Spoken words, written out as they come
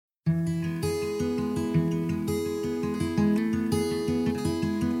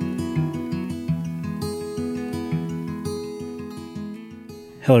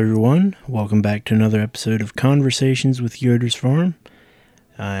Hello everyone, welcome back to another episode of Conversations with Yoder's Farm.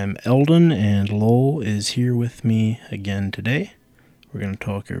 I'm Eldon and Lowell is here with me again today. We're going to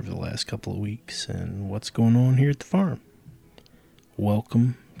talk over the last couple of weeks and what's going on here at the farm.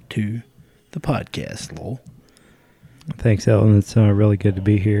 Welcome to the podcast, Lowell. Thanks, Eldon. It's really good to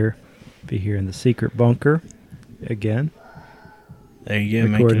be here. Be here in the secret bunker again. There you go,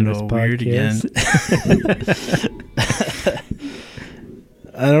 making it all weird again.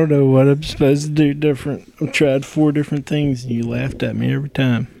 I don't know what I'm supposed to do different. I've tried 4 different things and you laughed at me every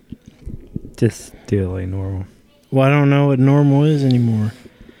time. Just do it like normal. Well, I don't know what normal is anymore.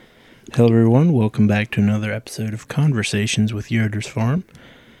 Hello everyone, welcome back to another episode of Conversations with Yoder's Farm.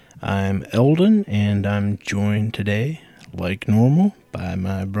 I'm Eldon and I'm joined today, like normal, by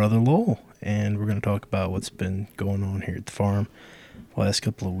my brother Lowell. And we're going to talk about what's been going on here at the farm the last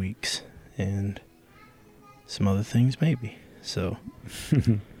couple of weeks and some other things maybe. So,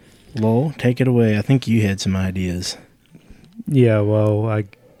 Lowell, take it away. I think you had some ideas. Yeah, well, I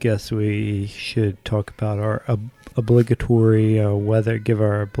guess we should talk about our obligatory give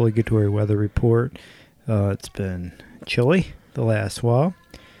our obligatory weather report. It's been chilly the last while.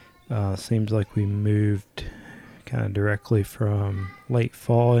 Seems like we moved kind of directly from late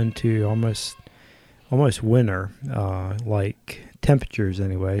fall into almost winter, like temperatures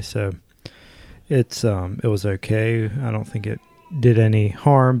anyway. So it was okay. I don't think it did any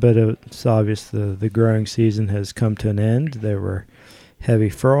harm, but it's obvious the growing season has come to an end. There were heavy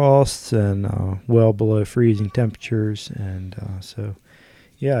frosts and well below freezing temperatures, and so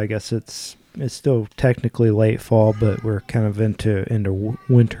yeah, I guess it's still technically late fall, but we're kind of into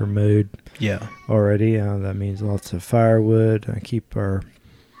winter mode. Yeah, already. That means lots of firewood. Keep our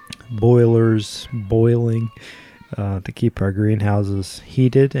boilers boiling to keep our greenhouses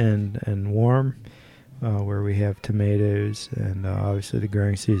heated and warm. Where we have tomatoes, and obviously the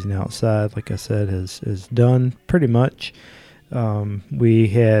growing season outside, like I said, is done pretty much. We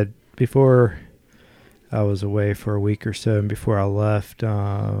had, before I was away for a week or so, and before I left,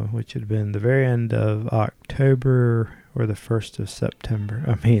 which had been the very end of October or the 1st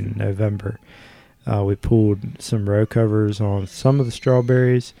of November, we pulled some row covers on some of the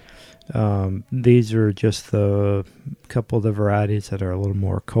strawberries. These are just the couple of the varieties that are a little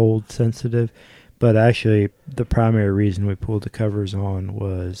more cold sensitive. But actually, the primary reason we pulled the covers on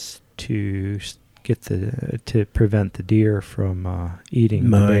was to prevent the deer from eating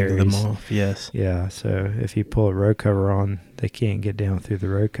the berries. Mowing them off, yes. Yeah, so if you pull a row cover on, they can't get down through the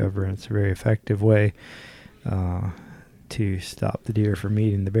row cover, and it's a very effective way to stop the deer from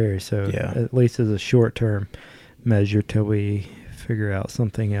eating the berries. So yeah, at least as a short-term measure till we figure out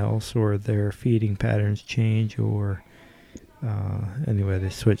something else, or their feeding patterns change, or anyway,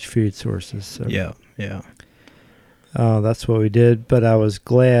 they switch food sources. So yeah. That's what we did. But I was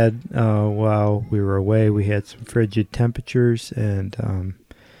glad while we were away, we had some frigid temperatures, and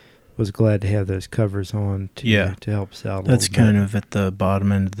was glad to have those covers on to help us out. That's kind of at the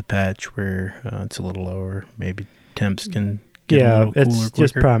bottom end of the patch where it's a little lower. Maybe temps can get a little cooler it's quicker.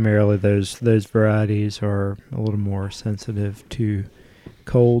 Just primarily those varieties are a little more sensitive to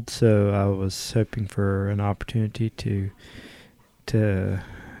cold. So I was hoping for an opportunity to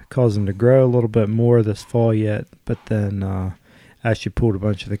cause them to grow a little bit more this fall yet, but then I actually pulled a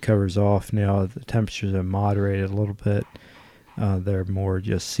bunch of the covers off now. The temperatures have moderated a little bit. They're more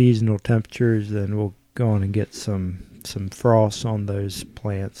just seasonal temperatures, and we'll go on and get some frost on those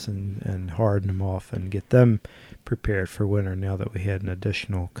plants and harden them off and get them prepared for winter now that we had an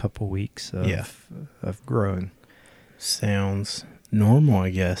additional couple weeks of growing. Sounds normal, I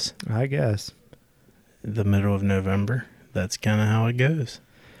guess. The middle of November. That's kind of how it goes.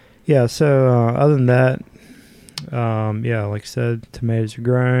 Yeah, so other than that, like I said, tomatoes are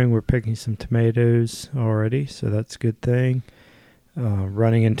growing. We're picking some tomatoes already, so that's a good thing.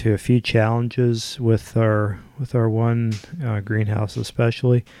 Running into a few challenges with our one greenhouse,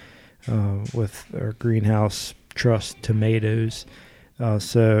 especially with our greenhouse truss tomatoes.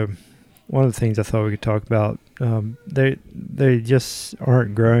 So one of the things I thought we could talk about, they just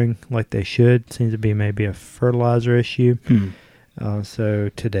aren't growing like they should. Seems to be maybe a fertilizer issue. So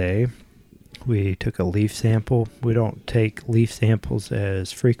today we took a leaf sample. We don't take leaf samples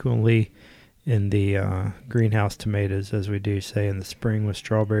as frequently in the greenhouse tomatoes as we do, say, in the spring with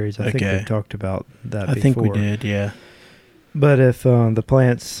strawberries. I think we talked about that before. I think we did, yeah. But if the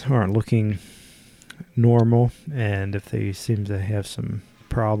plants aren't looking normal, and if they seem to have some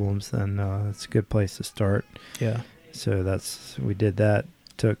problems, then it's a good place to start. Yeah. So we did that.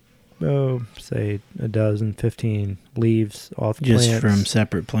 Took say a dozen, 15 leaves off just plants. from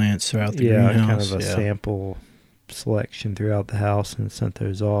separate plants throughout the greenhouse. Kind of a selection throughout the house and sent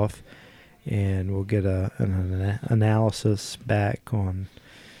those off, and we'll get an analysis back on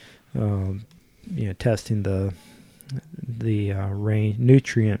testing the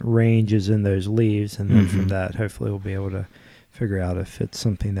nutrient ranges in those leaves, and then from that hopefully we'll be able to figure out if it's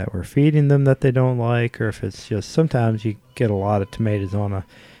something that we're feeding them that they don't like, or if it's just sometimes you get a lot of tomatoes on a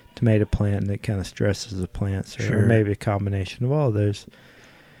tomato plant and it kind of stresses the plants, or maybe a combination of all of those.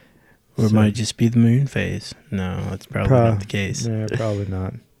 Or it might just be the moon phase. No, that's probably not the case. No, probably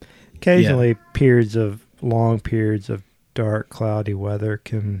not. Occasionally long periods of dark, cloudy weather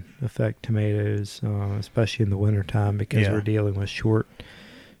can affect tomatoes, especially in the wintertime, because we're dealing with shorter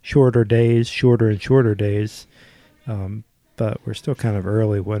and shorter days. But we're still kind of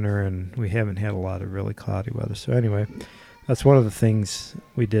early winter, and we haven't had a lot of really cloudy weather. So anyway, that's one of the things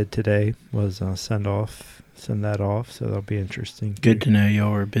we did today was send that off. So that'll be interesting. Good to know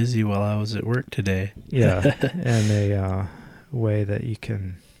y'all were busy while I was at work today. Yeah, and a way that you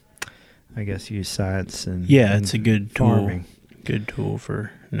can, I guess, use science and it's a good farming. Good tool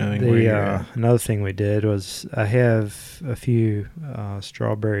for knowing where you're at. Another thing we did was I have a few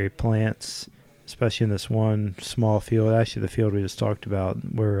strawberry plants, especially in this one small field. Actually, the field we just talked about,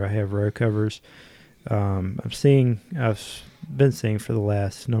 where I have row covers. I've been seeing for the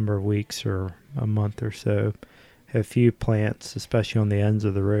last number of weeks or a month or so, have a few plants, especially on the ends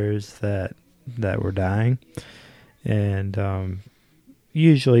of the rows, that were dying. And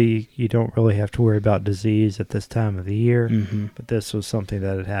usually you don't really have to worry about disease at this time of the year, but this was something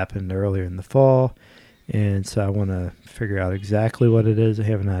that had happened earlier in the fall. And so I want to figure out exactly what it is. I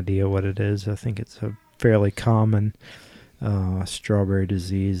have an idea what it is. I think it's a fairly common strawberry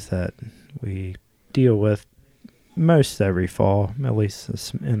disease that we deal with most every fall, at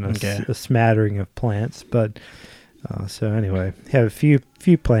least in a smattering of plants. But so anyway, have a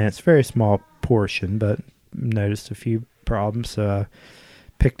few plants, very small portion, but noticed a few problems. So I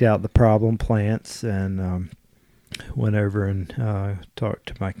picked out the problem plants and went over and talked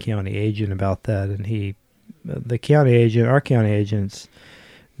to my county agent about that. And our county agent's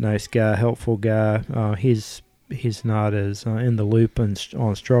nice guy, helpful guy. He's not as in the loop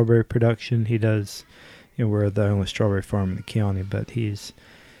on strawberry production. He does. We're the only strawberry farm in the county, but he's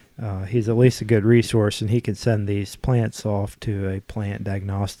at least a good resource, and he can send these plants off to a plant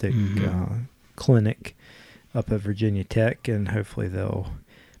diagnostic clinic up at Virginia Tech, and hopefully they'll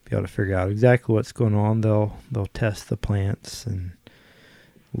be able to figure out exactly what's going on. They'll test the plants and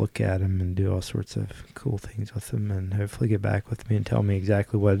look at them and do all sorts of cool things with them, and hopefully get back with me and tell me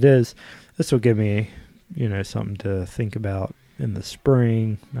exactly what it is. This will give me, something to think about in the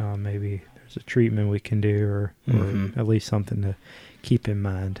spring. Maybe a treatment we can do, or at least something to keep in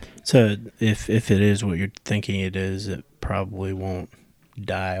mind. So if it is what you're thinking it is, it probably won't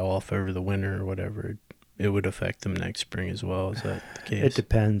die off over the winter or whatever. It would affect them next spring as well. Is that the case? It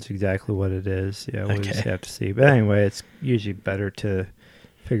depends exactly what it is. Yeah, we'll just have to see. But anyway, it's usually better to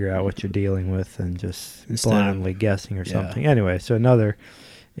figure out what you're dealing with than just blindly guessing or something. Anyway, so another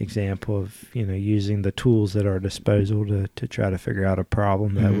example of using the tools at our disposal to try to figure out a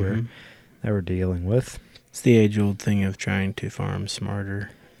problem that we're dealing with. It's the age-old thing of trying to farm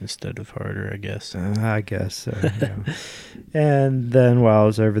smarter instead of harder, I guess. I guess so. And then while I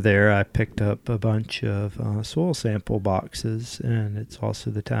was over there, I picked up a bunch of soil sample boxes, and it's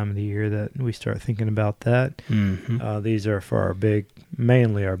also the time of the year that we start thinking about that. These are for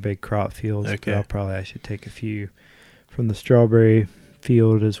mainly our big crop fields. Okay. But I should take a few from the strawberry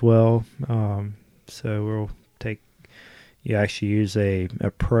field as well. So we'll you actually use a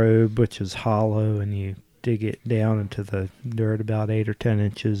probe, which is hollow, and you dig it down into the dirt about 8 or 10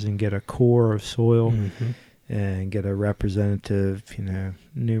 inches and get a core of soil and get a representative,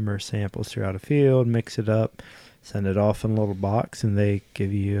 numerous samples throughout a field, mix it up, send it off in a little box, and they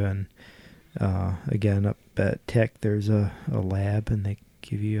give you again, up at Tech, there's a lab, and they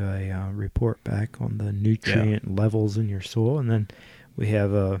give you a report back on the nutrient levels in your soil. And then we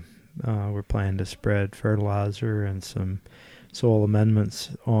have we're planning to spread fertilizer and some soil amendments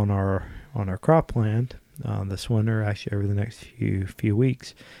on our cropland this winter, actually over the next few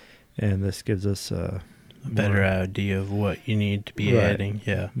weeks, and this gives us a better idea of what you need to be adding.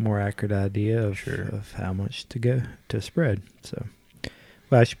 More accurate idea of how much to spread. So,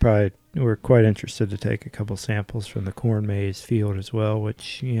 we're quite interested to take a couple samples from the corn maze field as well,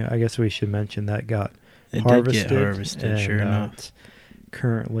 which I guess we should mention that got harvested. Did get harvested, sure enough. It's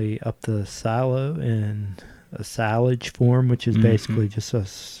currently up the silo in a silage form, which is basically just a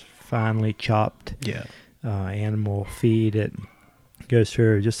finely chopped animal feed. It goes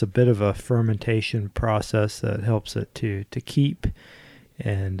through just a bit of a fermentation process that helps it to keep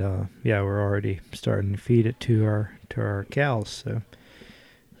And we're already starting to feed it to our cows, so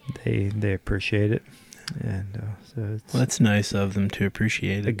they appreciate it, and so it's Well, that's nice of them to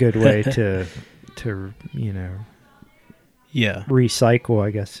appreciate it. a good way to Yeah. recycle,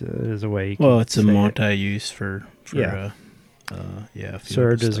 I guess, is a way. You Well, can it's a say it. multi-use for Yeah. field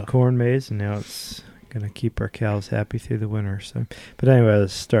Served as a stuff. corn maze, and now it's going to keep our cows happy through the winter. So, but anyway, I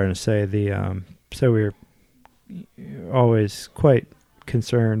was starting to say so we're always quite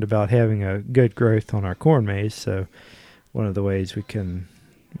concerned about having a good growth on our corn maze. So, one of the ways we can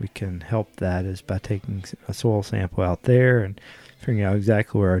help that is by taking a soil sample out there and figuring out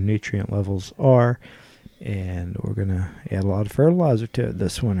exactly where our nutrient levels are. And we're going to add a lot of fertilizer to it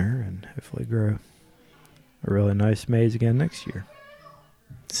this winter and hopefully grow a really nice maize again next year.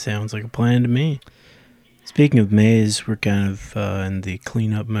 Sounds like a plan to me. Speaking of maize, we're kind of in the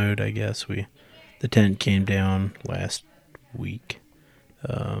cleanup mode, I guess. The tent came down last week.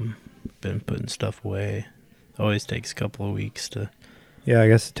 Been putting stuff away. Always takes a couple of weeks to... Yeah, I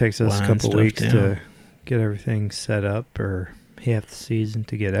guess it takes us a line couple stuff weeks down. to get everything set up, or half the season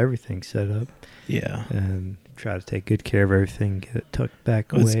to get everything set up, Yeah. and try to take good care of everything, get it tucked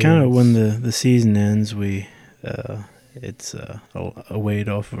back Well, away. it's kind of when the season ends, it's a weight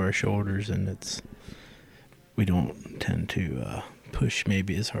off of our shoulders, and we don't tend to push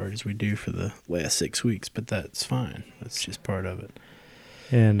maybe as hard as we do for the last 6 weeks, but that's fine. That's just part of it.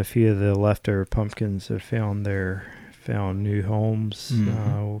 And a few of the leftover pumpkins have found new homes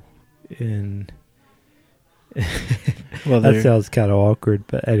Mhm. in. Well, That sounds kind of awkward,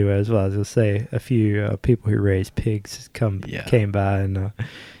 but anyway, as well as I was gonna say, a few people who raise pigs came by and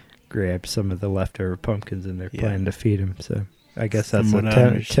grabbed some of the leftover pumpkins, and they're Yeah. planning to feed them. So I guess From that's what a I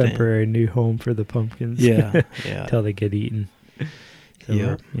understand. temporary new home for the pumpkins. yeah. Until they get eaten. So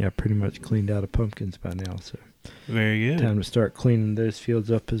Yeah. we're pretty much cleaned out of pumpkins by now. So Very good. time to start cleaning those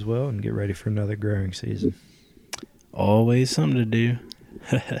fields up as well and get ready for another growing season. Always something to do.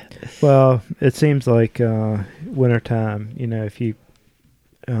 Well, it seems like wintertime, I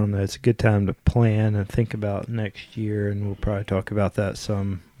don't know, it's a good time to plan and think about next year, and we'll probably talk about that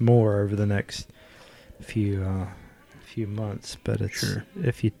some more over the next few months. But Sure.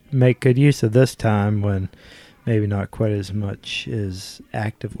 if you make good use of this time when maybe not quite as much is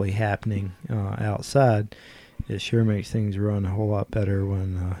actively happening outside, it sure makes things run a whole lot better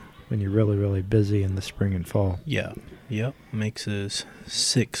when you're really, really busy in the spring and fall. Yeah. Yep. Makes us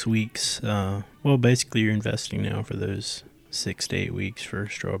 6 weeks. Well, basically, you're investing now for those 6 to 8 weeks for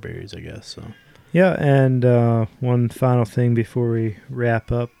strawberries, I guess. So. Yeah, and one final thing before we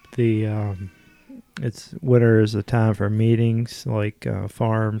wrap up, winter is a time for meetings, like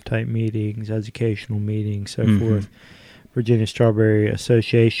farm type meetings, educational meetings, so Mhm. forth. Virginia Strawberry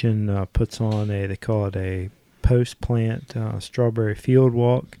Association puts on they call it a post-plant strawberry field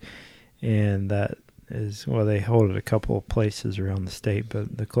walk, and that is, well, they hold it a couple of places around the state,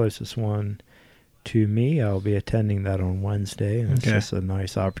 but the closest one to me, I'll be attending that on Wednesday, and it's Okay. just a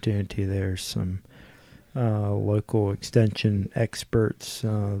nice opportunity. There's some local extension experts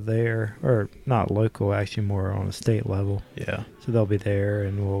there, or not local, actually more on a state level. Yeah. So they'll be there,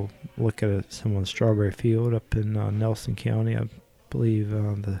 and we'll look at someone's strawberry field up in Nelson County, I believe.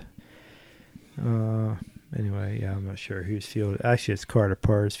 Anyway, yeah, I'm not sure whose field. Actually, it's Carter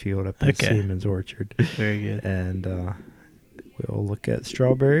Parr's field up in Okay. Siemens Orchard. Very good. And we'll look at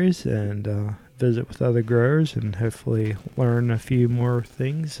strawberries and visit with other growers and hopefully learn a few more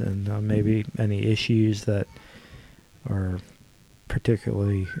things, and maybe any issues that are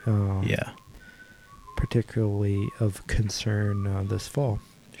particularly Yeah. particularly of concern this fall.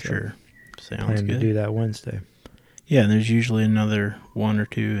 Sure. Sounds Plan to good. do that Wednesday. Yeah, and there's usually another one or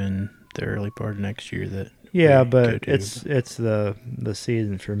two in the early part of next year that. Yeah, we but go to. it's the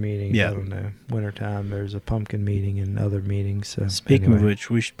season for meetings. Yeah. I don't know. Wintertime, there's a pumpkin meeting and other meetings. So Speaking of anyway. which,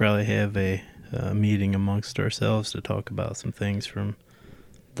 we should probably have a meeting amongst ourselves to talk about some things from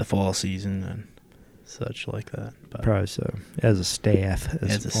the fall season and such like that. But Probably so. As a staff.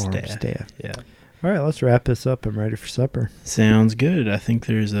 As a farm staff. Yeah. All right, let's wrap this up. I'm ready for supper. Sounds good. I think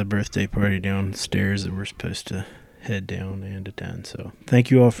there's a birthday party downstairs that we're supposed to head down and attend. So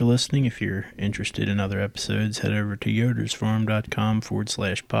thank you all for listening. If you're interested in other episodes, head over to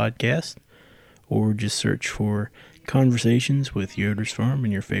yodersfarm.com/podcast, or just search for Conversations with Yoder's Farm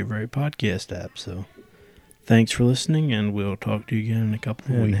in your favorite podcast app. So thanks for listening, and we'll talk to you again in a couple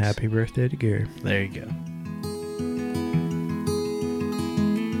of And weeks. happy birthday to Gary. There you go.